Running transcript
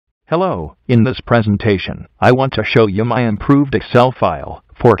Hello, in this presentation, I want to show you my improved Excel file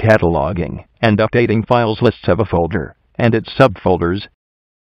for cataloging and updating files lists of a folder and its subfolders.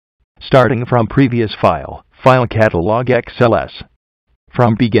 Starting from previous file, File Catalog XLS.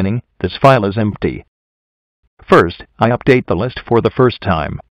 From beginning, this file is empty. First, I update the list for the first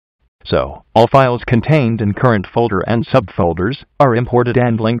time. So, all files contained in current folder and subfolders are imported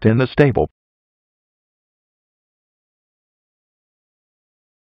and linked in this table.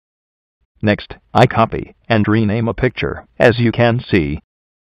 Next, I copy and rename a picture, as you can see.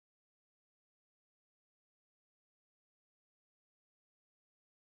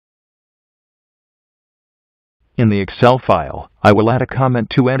 In the Excel file, I will add a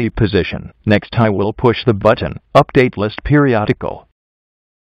comment to any position. Next, I will push the button, Update List Periodical.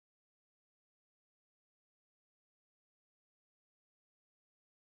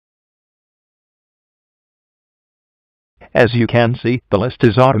 As you can see, the list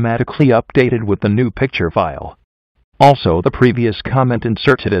is automatically updated with the new picture file. Also, the previous comment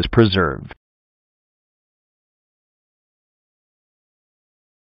inserted is preserved.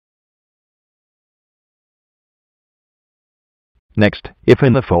 Next, if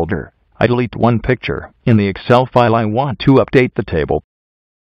in the folder I delete one picture, in the Excel file I want to update the table.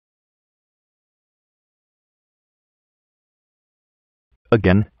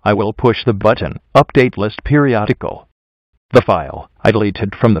 Again, I will push the button, Update List Periodical. The file I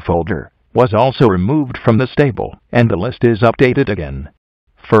deleted from the folder was also removed from this table, and the list is updated again.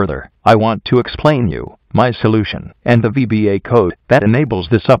 Further, I want to explain you my solution and the VBA code that enables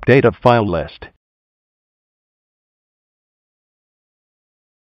this update of file list.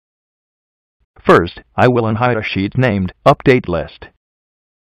 First, I will unhide a sheet named Update List.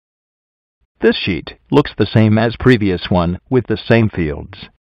 This sheet looks the same as previous one with the same fields.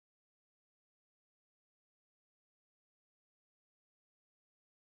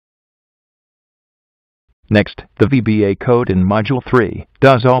 Next, the VBA code in Module 3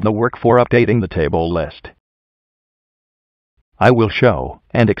 does all the work for updating the table list. I will show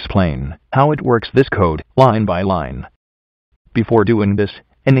and explain how it works this code line by line. Before doing this,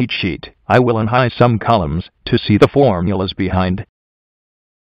 in each sheet, I will unhide some columns to see the formulas behind.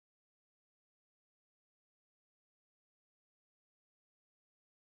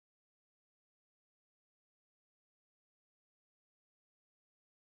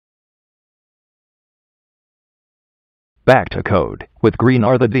 Back to code. With green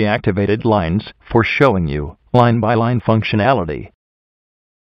are the deactivated lines for showing you line-by-line functionality.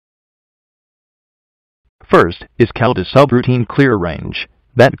 First is called a subroutine clear range.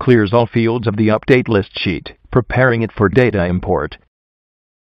 That clears all fields of the update list sheet, preparing it for data import.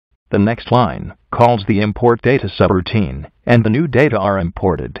 The next line calls the import data subroutine, and the new data are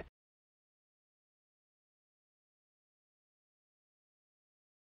imported.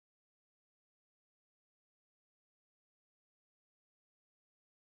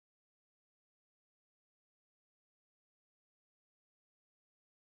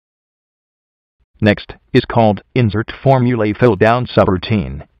 Next is called Insert Formulae Fill Down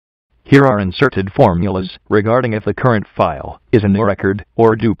Subroutine. Here are inserted formulas regarding if the current file is a new record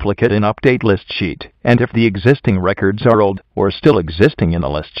or duplicate in update list sheet, and if the existing records are old or still existing in the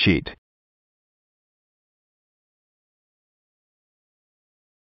list sheet.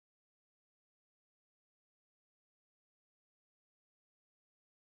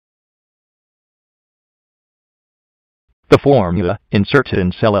 The formula inserted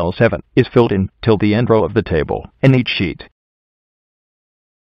in cell L7 is filled in till the end row of the table in each sheet.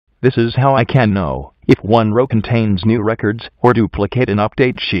 This is how I can know if one row contains new records or duplicate in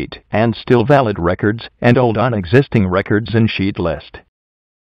update sheet and still valid records and old unexisting records in sheet list.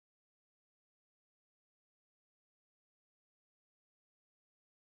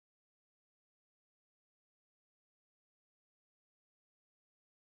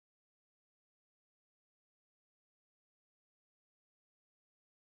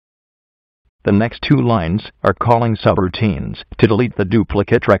 The next two lines are calling subroutines to delete the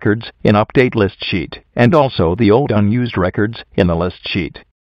duplicate records in update list sheet and also the old unused records in the list sheet.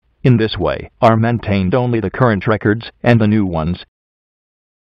 In this way, are maintained only the current records and the new ones.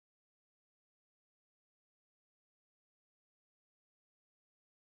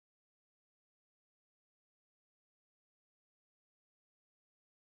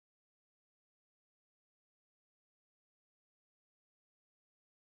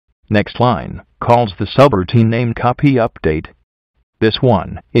 Next line calls the subroutine named Copy Update. This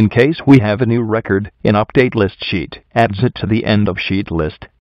one, in case we have a new record in update list sheet, adds it to the end of sheet list.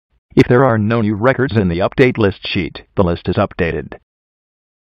 If there are no new records in the update list sheet, the list is updated.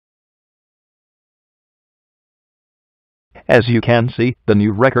 As you can see, the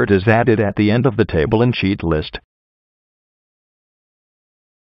new record is added at the end of the table and sheet list.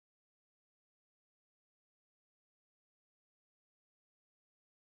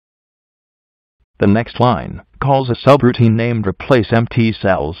 The next line calls a subroutine named Replace Empty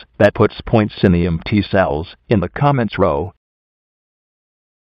Cells that puts points in the empty cells in the comments row.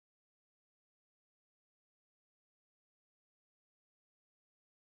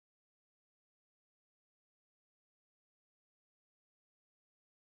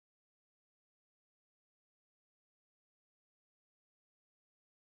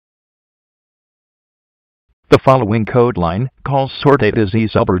 The following code line calls sort A to Z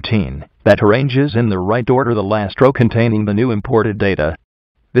subroutine that arranges in the right order the last row containing the new imported data.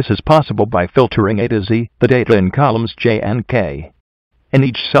 This is possible by filtering A to Z the data in columns J and K. In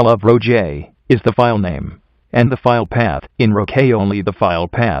each cell of row J is the file name, and the file path, in row K only the file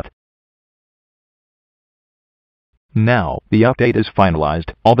path. Now, the update is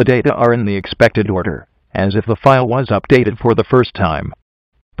finalized. All the data are in the expected order, as if the file was updated for the first time.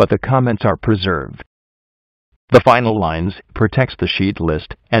 But the comments are preserved. The final lines protects the sheet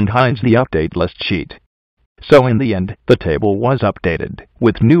list and hides the update list sheet. So in the end, the table was updated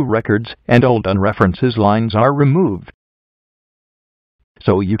with new records and old unreferences lines are removed.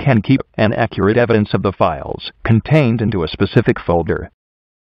 So you can keep an accurate evidence of the files contained into a specific folder.